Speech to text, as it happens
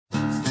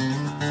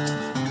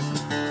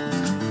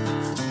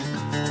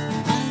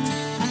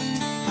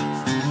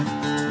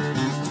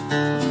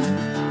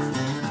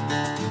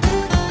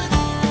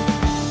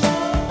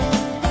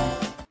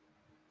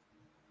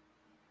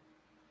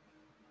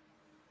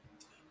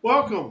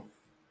Welcome.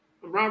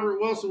 I'm Robert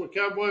Wilson with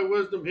Cowboy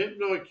Wisdom,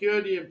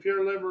 Hypnoacuity, and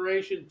Pure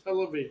Liberation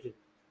Television.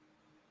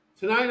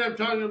 Tonight I'm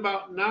talking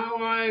about Now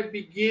I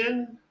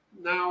Begin,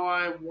 Now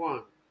I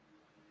Won.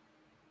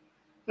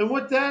 And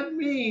what that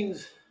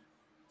means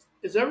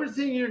is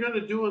everything you're going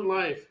to do in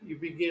life, you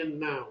begin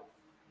now.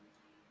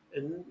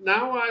 And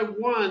Now I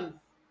Won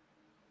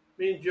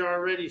means you're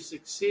already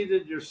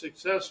succeeded, you're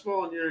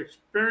successful, and you're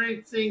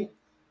experiencing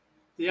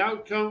the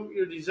outcome,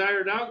 your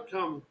desired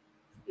outcome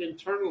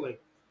internally.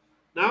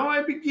 Now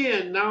I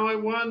begin, now I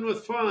won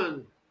with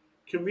fun.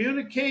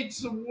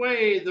 Communicates the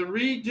way, the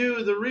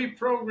redo, the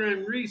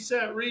reprogram,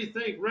 reset,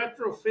 rethink,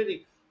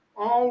 retrofitting,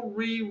 all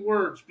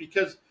rewords.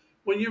 Because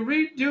when you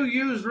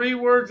use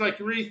rewords like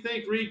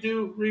rethink,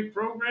 redo,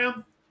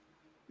 reprogram,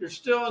 you're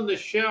still in the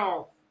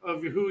shell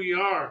of who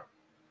you are.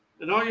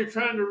 And all you're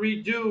trying to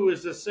redo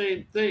is the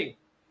same thing.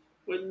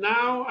 But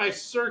now I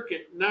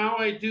circuit, now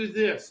I do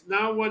this,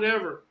 now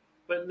whatever.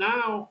 But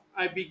now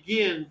I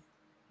begin,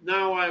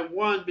 now I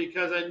won,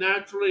 because I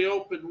naturally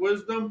opened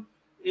wisdom,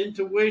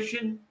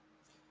 intuition,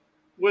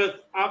 with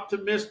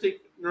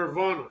optimistic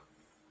nirvana.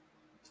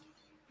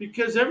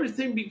 Because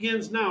everything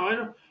begins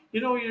now.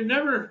 You're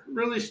never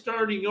really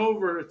starting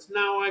over. It's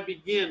now I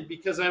begin,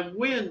 because I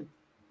win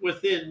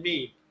within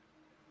me.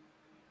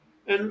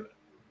 And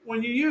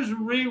when you use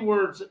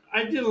rewords,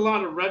 I did a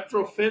lot of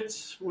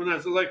retrofits when I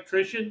was an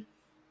electrician.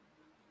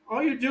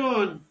 All you're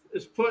doing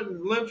is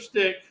putting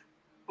lipstick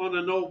on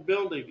an old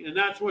building, and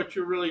that's what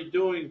you're really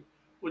doing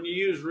when you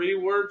use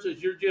rewords.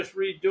 Is you're just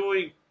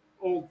redoing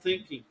old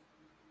thinking,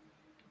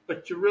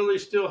 but you really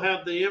still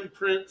have the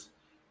imprints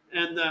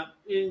and the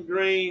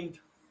ingrained,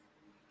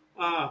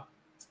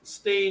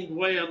 stained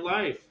way of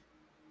life.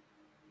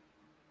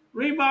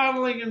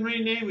 Remodeling and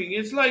renaming,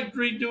 it's like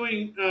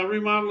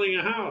remodeling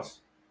a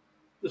house.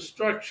 The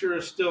structure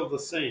is still the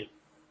same.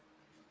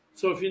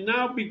 So if you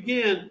now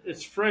begin,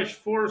 it's fresh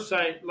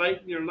foresight,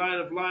 lighten your light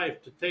of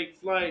life to take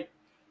flight,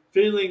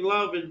 feeling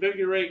love,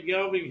 invigorate,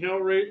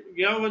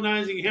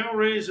 galvanizing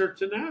hellraiser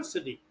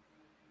tenacity.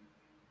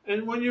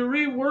 And when you're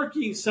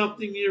reworking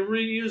something, you're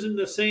reusing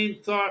the same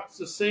thoughts,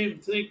 the same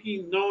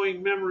thinking,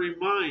 knowing, memory,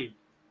 mind,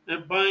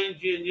 that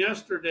binds you in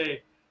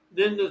yesterday.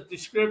 Then the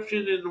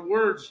description in the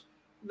words.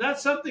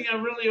 That's something I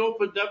really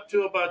opened up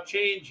to about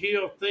change,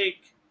 heal,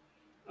 think,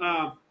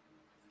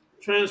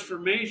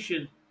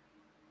 transformation.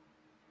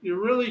 You're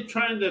really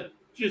trying to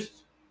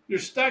you're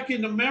stuck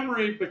in the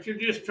memory, but you're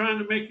just trying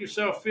to make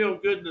yourself feel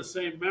good in the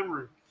same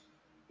memory.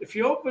 If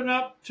you open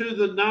up to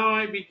the now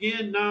I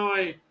begin, now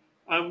I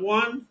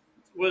won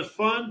with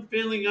fun,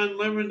 feeling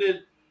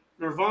unlimited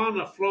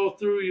nirvana flow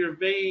through your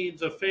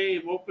veins of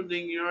fame,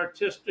 opening your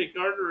artistic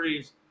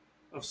arteries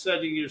of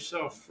setting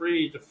yourself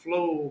free to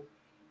flow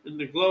in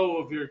the glow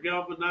of your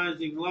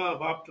galvanizing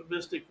love,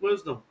 optimistic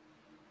wisdom,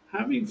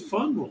 having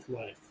fun with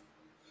life.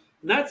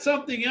 And that's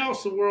something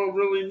else the world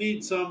really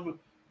needs some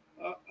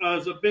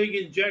as a big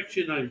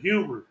injection of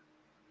humor.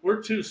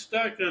 We're too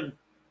stuck on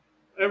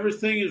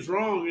everything is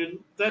wrong, and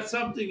that's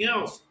something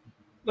else.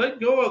 Let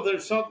go of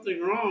there's something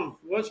wrong.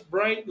 What's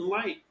bright and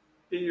light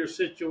in your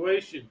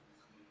situation?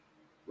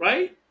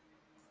 Right?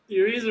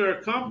 You're either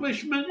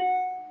accomplishment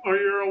or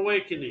you're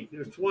awakening.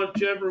 It's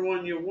whichever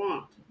one you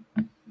want.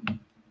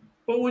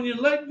 But when you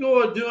let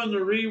go of doing the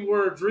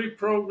rewords,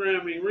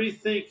 reprogramming,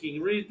 rethinking,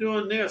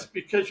 redoing this,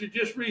 because you're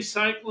just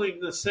recycling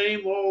the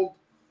same old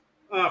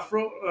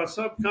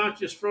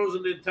subconscious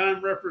frozen in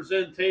time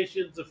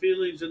representations of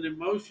feelings and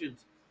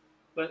emotions.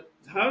 But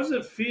how does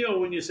it feel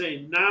when you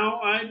say,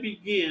 now I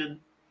begin,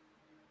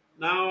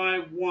 now I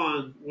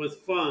won with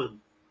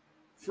fun,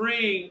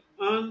 freeing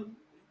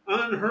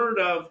unheard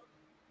of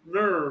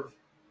nerve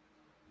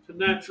to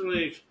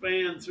naturally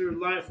expand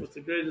through life with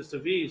the greatest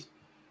of ease?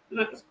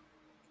 And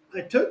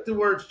I took the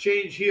words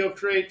change, heal,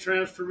 create,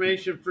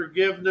 transformation,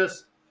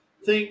 forgiveness,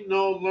 think,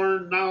 know,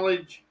 learn,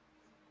 knowledge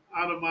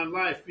out of my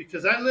life,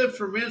 because I live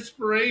from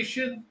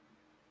inspiration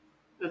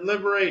and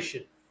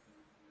liberation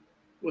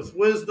with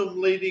wisdom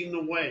leading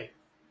the way.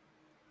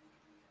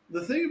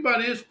 The thing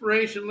about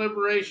inspiration,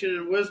 liberation,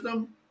 and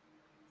wisdom,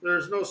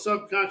 there's no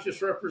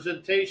subconscious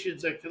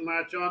representations that can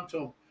latch onto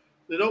them.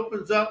 It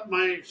opens up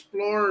my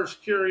explorer's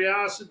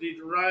curiosity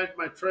to ride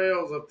my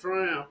trails of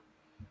triumph,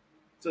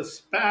 to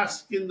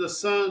bask in the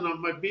sun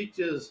on my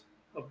beaches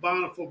of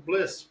bountiful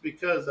bliss,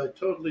 because I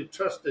totally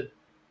trusted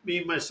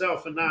me,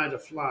 myself, and I to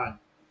fly.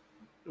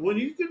 And when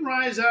you can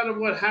rise out of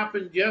what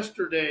happened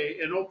yesterday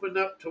and open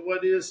up to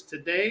what is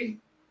today,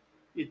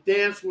 you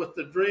dance with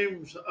the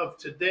dreams of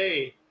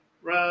today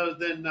rather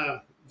than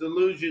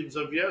delusions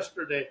of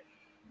yesterday.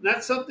 And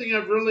that's something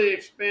I've really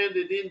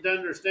expanded into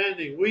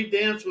understanding. We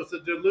dance with the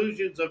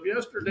delusions of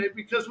yesterday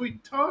because we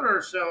taught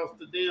ourselves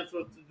to dance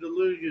with the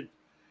delusions.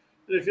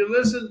 And if you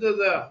listen to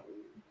the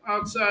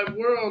outside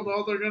world,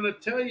 all they're going to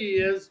tell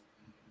you is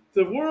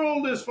the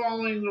world is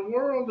falling, the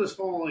world is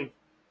falling.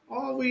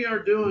 All we are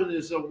doing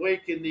is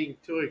awakening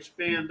to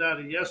expand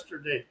out of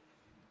yesterday.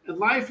 And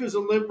life is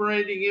a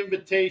liberating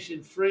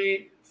invitation,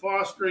 free,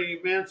 fostering,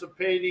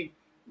 emancipating,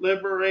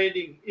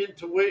 liberating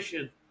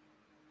intuition,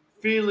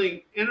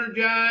 feeling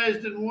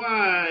energized and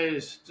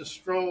wise to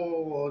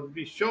stroll and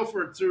be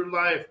chauffeured through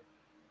life.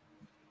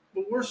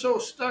 But we're so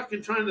stuck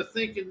in trying to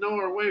think and know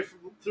our way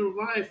through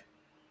life.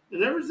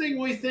 And everything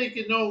we think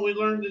and know we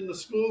learned in the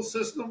school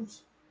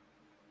systems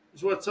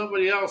is what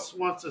somebody else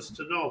wants us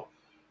to know.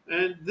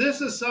 And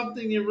this is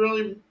something you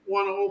really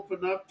want to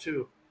open up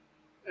to.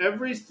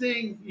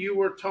 Everything you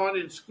were taught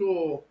in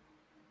school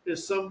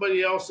is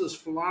somebody else's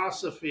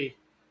philosophy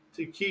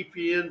to keep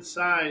you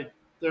inside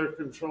their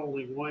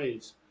controlling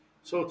ways.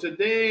 So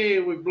today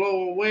we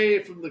blow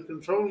away from the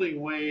controlling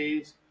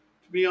ways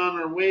to be on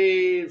our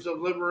waves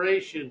of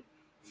liberation,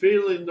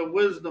 feeling the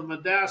wisdom,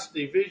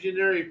 audacity,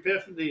 visionary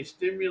epiphany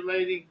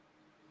stimulating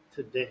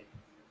today.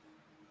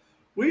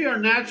 We are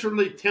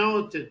naturally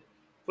talented,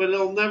 but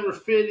it'll never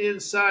fit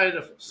inside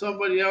of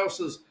somebody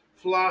else's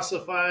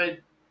philosophized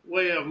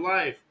way of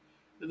life.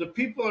 And the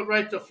people that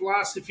write the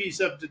philosophies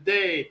of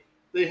today,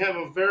 they have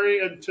a very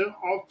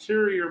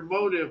ulterior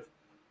motive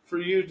for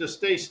you to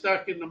stay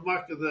stuck in the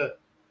muck of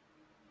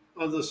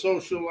the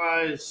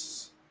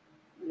socialized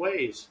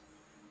ways.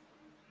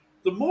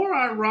 The more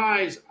I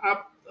rise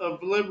up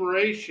of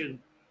liberation,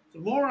 the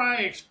more I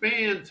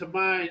expand to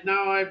my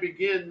now I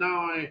begin,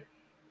 now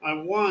I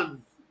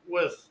won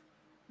with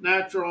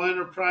natural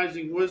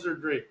enterprising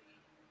wizardry.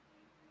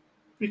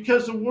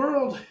 Because the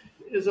world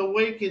is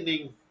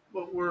awakening,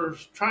 but we're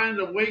trying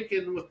to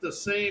awaken with the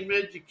same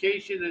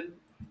education and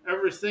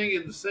everything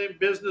and the same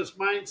business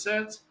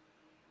mindsets.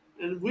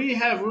 And we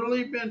have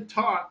really been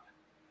taught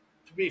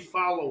to be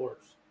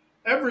followers.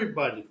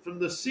 Everybody, from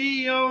the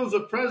CEOs,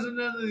 the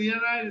President of the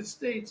United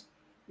States,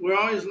 we're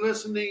always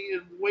listening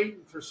and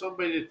waiting for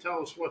somebody to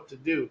tell us what to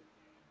do.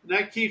 And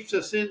that keeps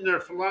us in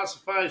their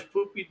philosophized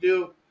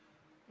poopy-doo,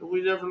 and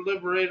we never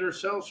liberate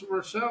ourselves from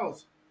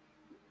ourselves.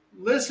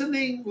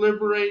 Listening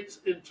liberates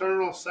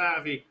internal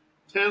savvy,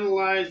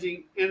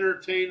 tantalizing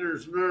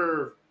entertainer's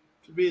nerve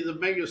to be the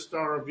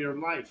megastar of your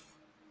life.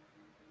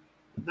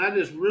 And that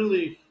is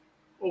really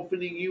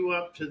opening you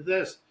up to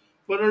this.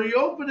 But are you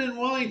open and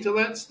willing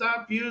to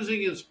stop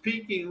using and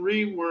speaking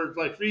rewords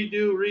like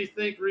redo,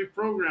 rethink,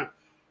 reprogram?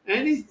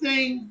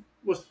 Anything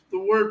with the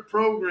word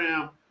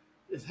program,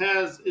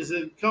 it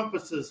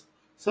encompasses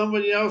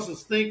somebody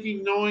else's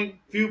thinking, knowing,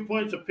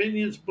 viewpoints,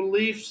 opinions,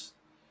 beliefs,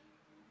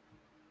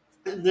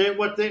 and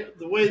the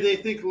way they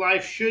think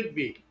life should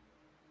be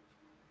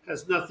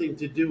has nothing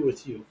to do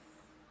with you.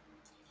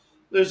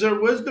 Is there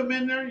wisdom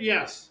in there?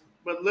 Yes,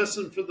 but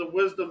listen for the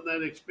wisdom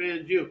that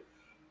expands you.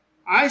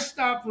 I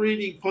stopped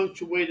reading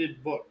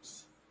punctuated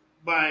books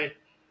by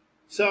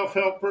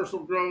self-help,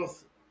 personal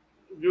growth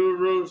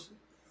gurus,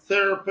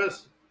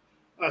 therapists,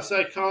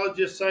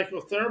 psychologists,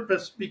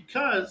 psychotherapists,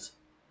 because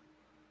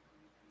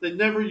they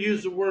never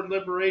use the word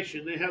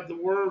liberation. They have the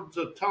words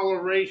of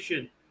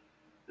toleration.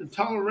 And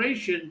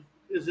toleration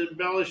is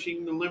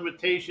embellishing the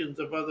limitations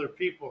of other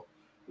people.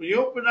 When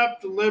you open up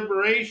to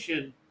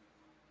liberation,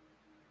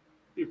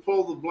 you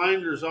pull the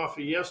blinders off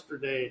of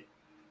yesterday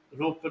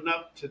and open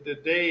up to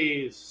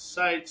today's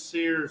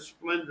sightseer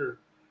splendor,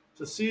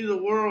 to see the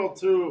world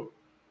through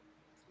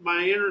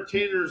my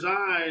entertainer's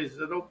eyes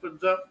that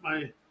opens up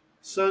my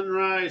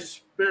sunrise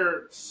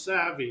spirit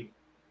savvy,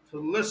 to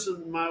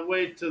listen my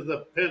way to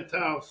the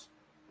penthouse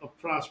of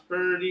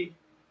prosperity,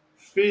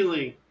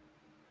 feeling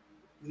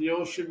the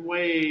ocean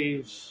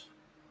waves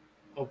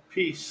of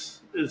peace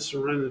and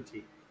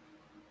serenity.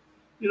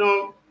 You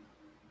know,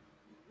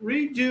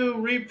 redo,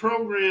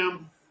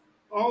 reprogram,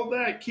 all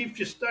that keeps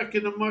you stuck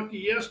in the muck of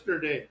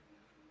yesterday.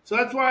 So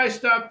that's why I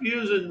stopped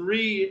using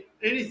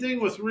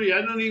anything with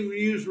I don't even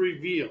use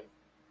reveal.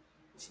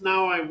 It's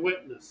now I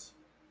witness.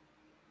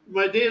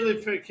 My daily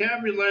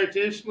vocabulary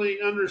to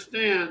instantly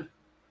understand,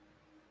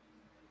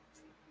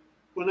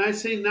 when I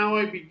say now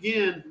I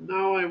begin,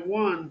 now I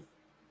won,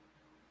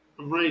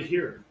 I'm right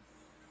here.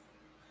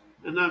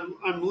 And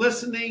I'm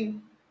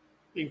listening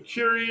and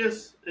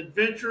curious,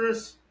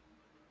 adventurous,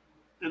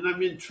 and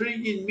I'm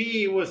intriguing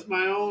me with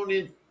my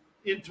own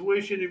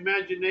intuition,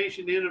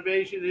 imagination,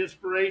 innovation,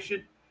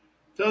 inspiration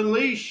to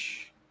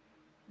unleash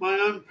my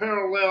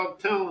unparalleled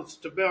talents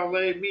to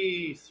ballet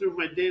me through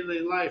my daily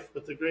life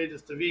with the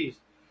greatest of ease.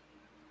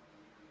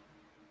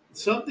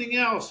 Something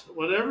else,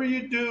 whatever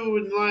you do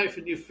in life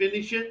and you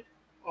finish it,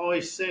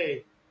 always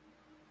say,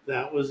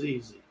 that was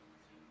easy.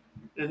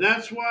 And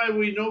that's why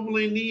we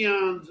nobly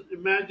neons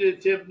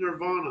imaginative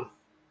nirvana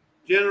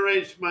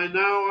generates my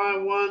now I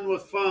won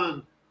with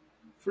fun,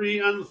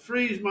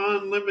 frees my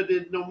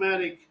unlimited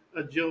nomadic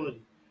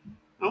agility.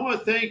 I want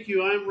to thank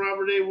you. I'm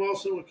Robert A.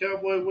 Wilson with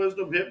Cowboy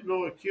Wisdom,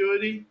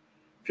 Hypnoacuity,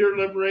 Pure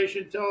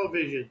Liberation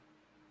Television.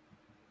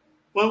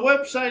 My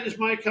website is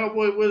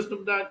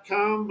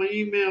mycowboywisdom.com. My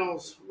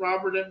email's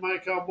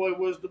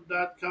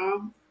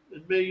robert@mycowboywisdom.com.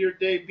 And may your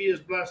day be as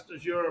blessed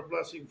as you're a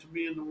blessing to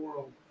me in the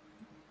world.